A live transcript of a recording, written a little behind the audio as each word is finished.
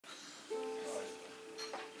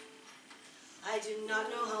I do not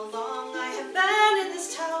know how long I have been in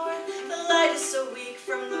this tower. The light is so weak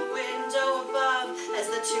from the window above, as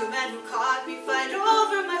the two men who caught me fight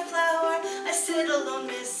over my flower. I sit alone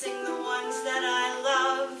missing the ones that I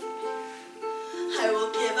love. I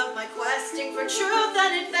will give up my questing for truth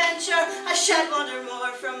and adventure. I shan't wander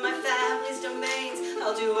more from my family's domains.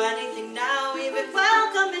 I'll do anything now, even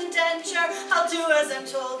welcome indenture. I'll do as I'm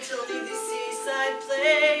told to leave these seaside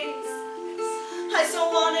plains. I so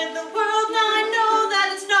wanted the world, now I know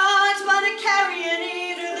that it's not but a carrion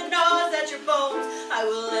eater that gnaws at your bones. I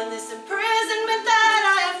will end this imprisonment that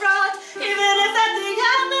I have wrought, even if at the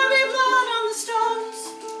end there be blood on the stones.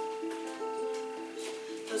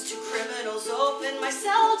 Those two criminals open my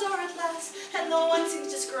cell door at last, and though one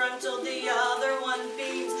seems disgruntled, the other one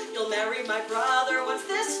beams. You'll marry my brother once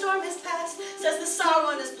this storm has passed, says the sour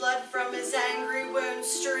one as blood from his angry wound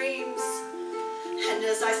streams. And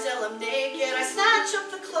as I still am naked, I snatch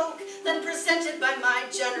up the cloak, then presented by my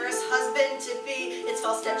generous husband-to-be. Its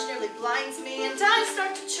false stench nearly blinds me, and I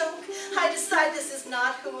start to choke. I decide this is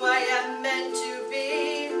not who I am meant to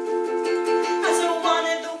be. I so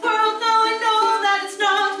wanted the world, now I know that it's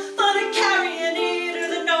not but a carrion eater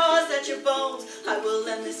that gnaws at your bones. I will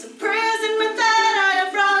end this imprisonment that I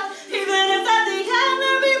have wrought, even if at the end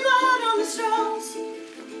there be blood on the stones.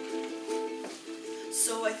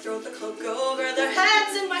 So I throw the cloak over their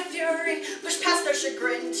heads in my fury, push past their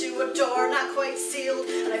chagrin to a door not quite sealed,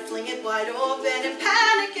 and I fling it wide open in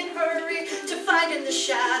panic and hurry, to find in the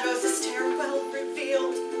shadows a stairwell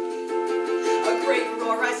revealed. A great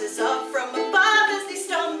roar rises up from above as they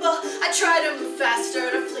stumble. I try to move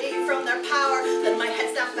faster to flee from their power, then my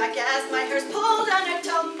head snaps back as my hair's pulled and I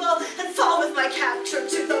tumble, and fall with my captor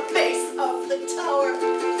to the base of the tower.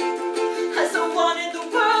 I so wanted the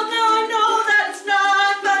world, now I know that it's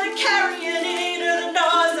not but a carrion eater that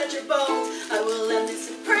gnaws at your bones. I will end this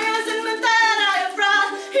imprisonment that I have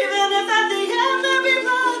wrought, even if at the end there be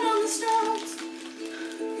blood on the stones.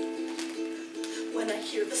 When I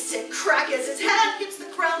hear the stick crack as his head hits the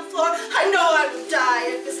ground floor, I know I will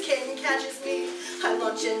die if this king catches me. I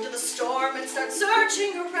launch into the storm and start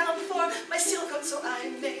searching around for my seal coat so I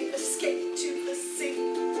may escape to the sea.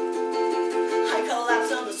 I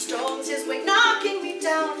collapse on the stones, his weight knocking me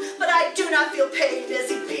down, but I do not feel pain as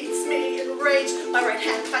he beats me in rage. My right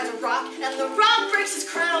hand finds a rock, and the rock breaks his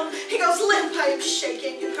crown. He goes limp, I am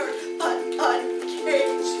shaking and hurt, but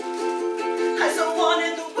uncaged. I so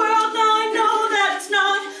wanted the world, now I know that it's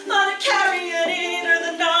not but a carrion eater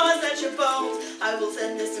that gnaws at your bones. I will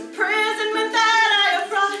end this imprisonment that I have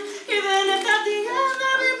wrought, even if at the end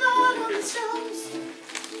there be blood on the stones.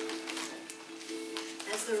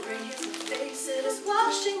 As the rain hits my face, it is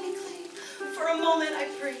washing me clean. For a moment I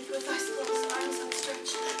breathe with eyes closed, arms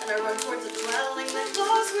outstretched, and I run towards a dwelling that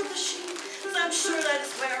glows with a sheen, as I'm sure that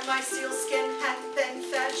is where my seal skin hath been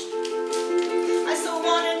fetched. I so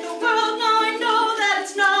wanted the world,